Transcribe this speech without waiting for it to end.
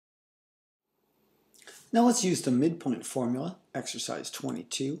Now let's use the midpoint formula, exercise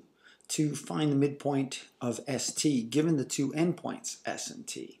 22, to find the midpoint of ST given the two endpoints S and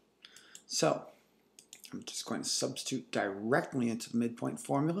T. So I'm just going to substitute directly into the midpoint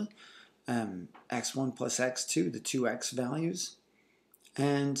formula, x1 plus x2, the two x values,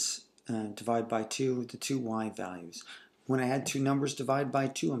 and divide by 2, the two y values. When I add two numbers, divide by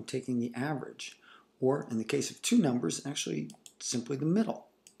 2, I'm taking the average. Or in the case of two numbers, actually simply the middle.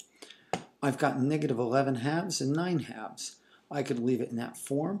 I've got negative 11 halves and 9 halves. I could leave it in that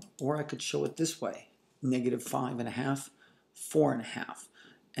form, or I could show it this way. Negative 5 and a half, 4 and a half.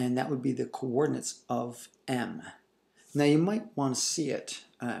 And that would be the coordinates of M. Now you might want to see it.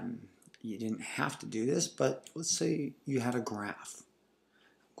 You didn't have to do this, but let's say you had a graph.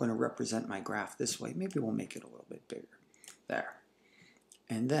 I'm going to represent my graph this way. Maybe we'll make it a little bit bigger. There.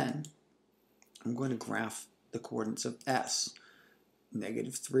 And then I'm going to graph the coordinates of S.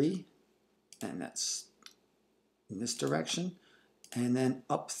 Negative 3, and that's in this direction. And then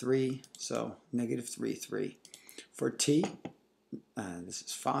up 3, so negative 3, 3. For T, this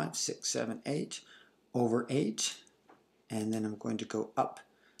is 5, 6, 7, 8 over 8. And then I'm going to go up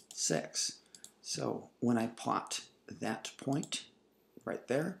 6. So when I plot that point right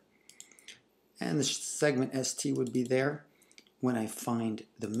there, and the segment ST would be there, when I find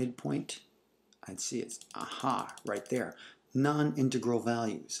the midpoint, I'd see it's, aha, right there. Non-integral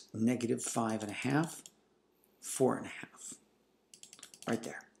values, negative 5 and a half, 4 and a half. Right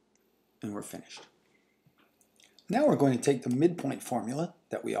there. And we're finished. Now we're going to take the midpoint formula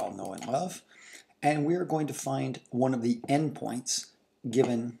that we all know and love, and we're going to find one of the endpoints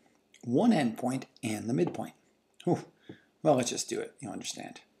given one endpoint and the midpoint. Whew. Well, let's just do it. You'll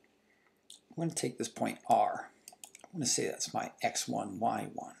understand. I'm going to take this point R. I'm going to say that's my x1,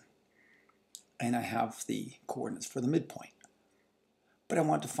 y1. And I have the coordinates for the midpoint. But I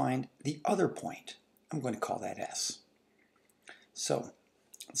want to find the other point. I'm going to call that S. So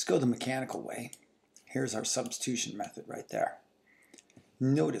let's go the mechanical way. Here's our substitution method right there.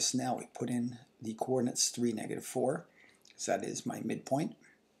 Notice now we put in the coordinates 3, negative 4, because that is my midpoint.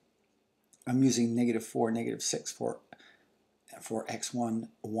 I'm using negative 4, negative 6 for x1,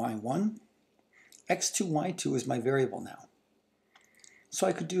 y1. x2, y2 is my variable now. So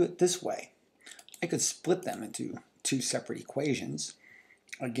I could do it this way. I could split them into two separate equations.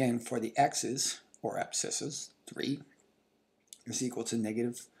 Again, for the x's, or abscissas, 3 is equal to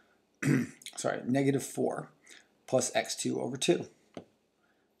negative 4 plus x2 over 2.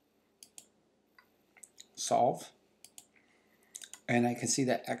 Solve. And I can see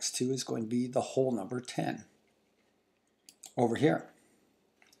that x2 is going to be the whole number 10. Over here,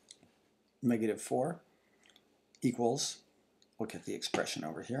 negative 4 equals, look at the expression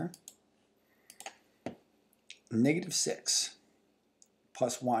over here, negative 6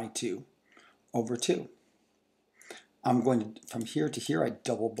 plus y2 over 2. I'm going to, from here to here, I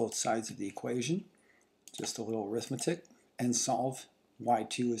double both sides of the equation, just a little arithmetic, and solve.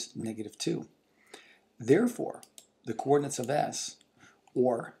 Y2 is negative 2. Therefore, the coordinates of S,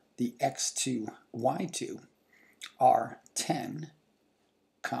 or the x2, y2, are 10,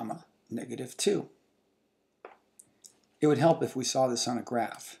 comma, negative 2. It would help if we saw this on a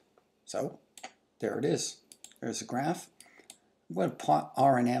graph. So, there it is. There's a graph. I'm going to plot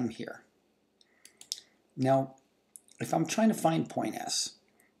R and M here. Now, if I'm trying to find point S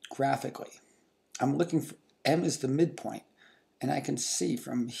graphically, I'm looking for M is the midpoint, and I can see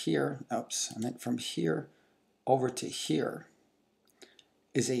from here, from here over to here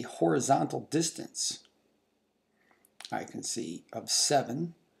is a horizontal distance. I can see of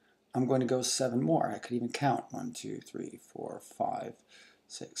 7. I'm going to go 7 more. I could even count 1, 2, 3, 4, 5,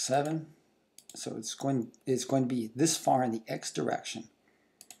 6, 7. So it's going to be this far in the x direction.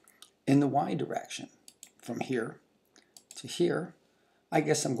 In the y direction, from here to here, I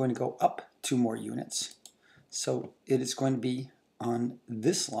guess I'm going to go up 2 more units. So it is going to be on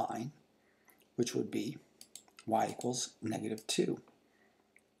this line, which would be y equals negative 2.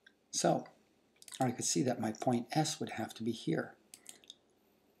 So I could see that my point S would have to be here.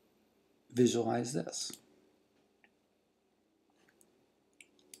 Visualize this.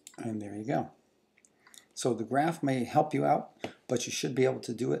 And there you go. So the graph may help you out, but you should be able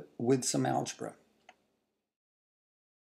to do it with some algebra.